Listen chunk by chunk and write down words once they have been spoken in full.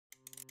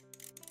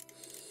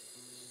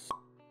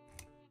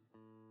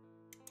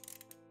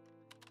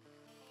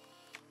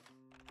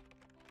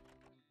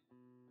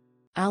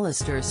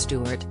Alistair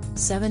Stewart,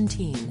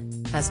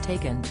 17, has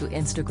taken to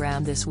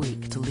Instagram this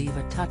week to leave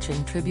a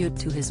touching tribute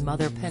to his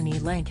mother Penny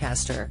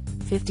Lancaster,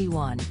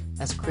 51,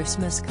 as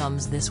Christmas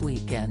comes this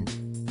weekend.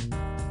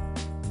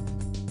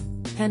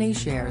 Penny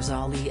shares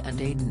Ollie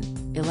and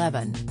Aidan,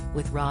 11,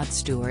 with Rod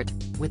Stewart,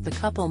 with the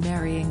couple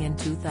marrying in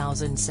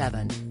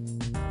 2007.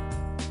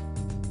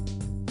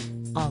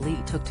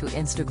 Ollie took to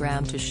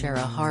Instagram to share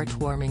a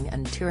heartwarming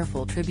and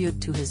tearful tribute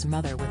to his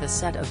mother with a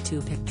set of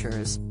 2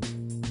 pictures.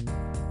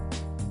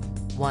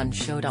 One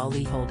showed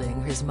Ollie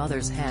holding his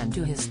mother's hand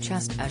to his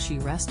chest as she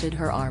rested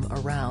her arm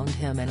around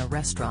him in a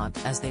restaurant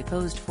as they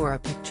posed for a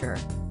picture.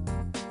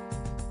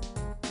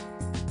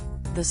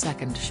 The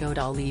second showed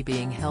Ollie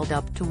being held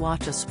up to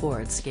watch a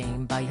sports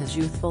game by his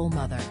youthful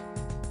mother.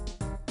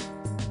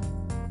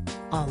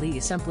 Ollie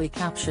simply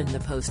captioned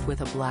the post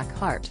with a black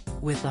heart,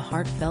 with the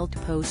heartfelt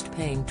post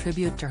paying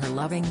tribute to her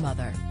loving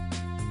mother.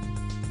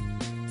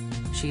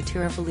 She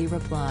tearfully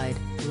replied,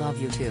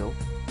 "Love you too."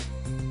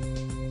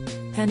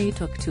 Penny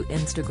took to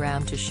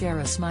Instagram to share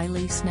a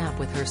smiley snap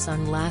with her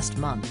son last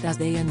month as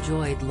they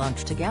enjoyed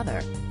lunch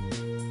together.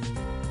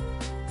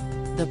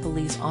 The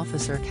police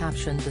officer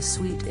captioned the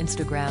sweet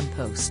Instagram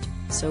post,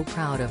 "So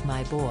proud of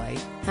my boy,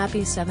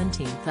 happy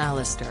 17th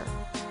Alistair."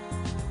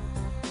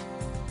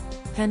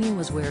 Penny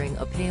was wearing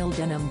a pale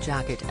denim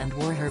jacket and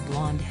wore her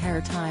blonde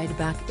hair tied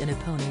back in a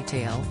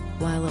ponytail,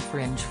 while a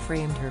fringe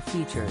framed her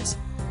features.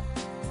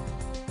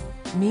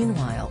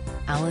 Meanwhile,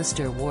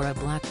 Alistair wore a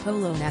black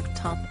polo neck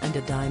top and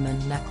a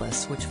diamond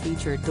necklace which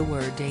featured the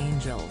word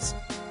Angels.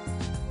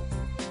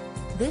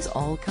 This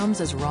all comes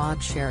as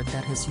Rod shared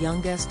that his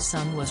youngest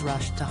son was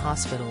rushed to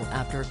hospital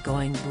after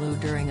going blue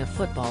during a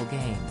football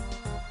game.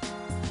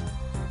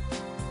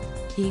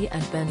 He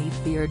and Penny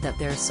feared that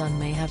their son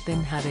may have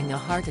been having a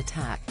heart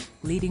attack,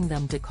 leading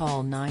them to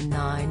call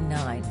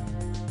 999.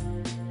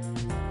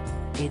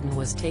 Aidan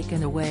was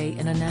taken away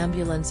in an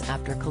ambulance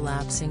after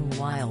collapsing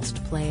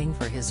whilst playing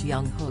for his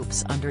Young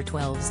Hopes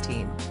under-12s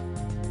team.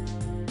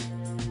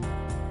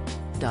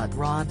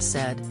 Rod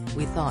said,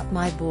 "We thought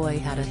my boy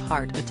had a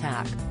heart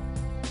attack.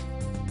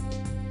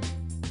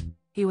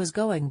 He was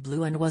going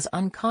blue and was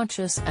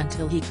unconscious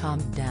until he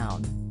calmed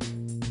down.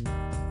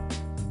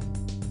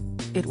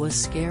 It was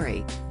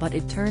scary, but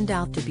it turned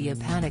out to be a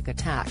panic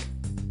attack.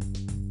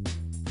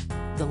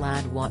 The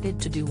lad wanted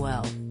to do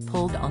well,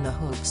 pulled on the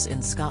hopes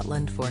in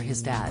Scotland for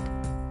his dad.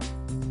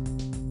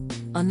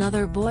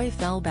 Another boy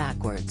fell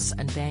backwards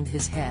and banged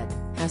his head,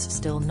 has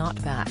still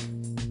not back.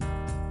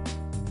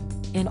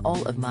 In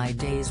all of my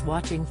days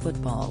watching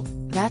football,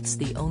 that's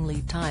the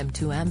only time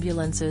 2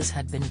 ambulances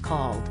had been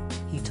called,"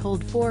 he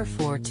told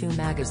 442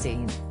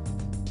 magazine.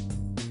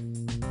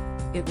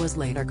 It was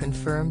later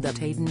confirmed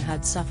that Aidan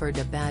had suffered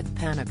a bad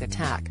panic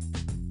attack.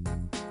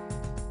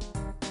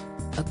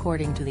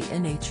 According to the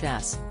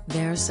NHS,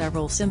 there are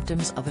several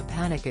symptoms of a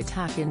panic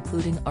attack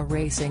including a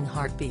racing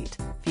heartbeat,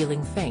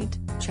 feeling faint,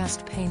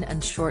 chest pain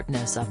and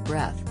shortness of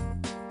breath.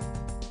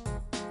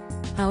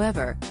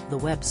 However, the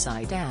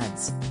website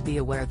adds, "Be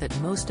aware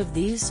that most of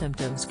these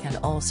symptoms can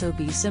also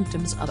be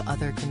symptoms of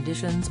other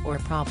conditions or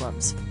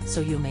problems, so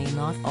you may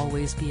not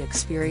always be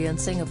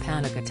experiencing a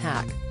panic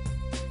attack."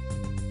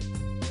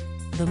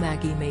 The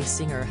Maggie May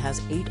singer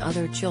has 8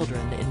 other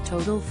children in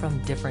total from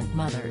different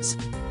mothers.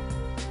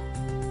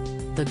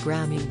 The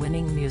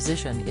Grammy-winning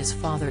musician is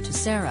father to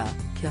Sarah,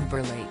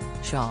 Kimberly,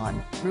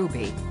 Sean,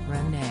 Ruby,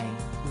 Renee,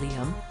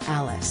 Liam,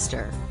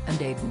 Alistair, and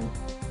Aidan.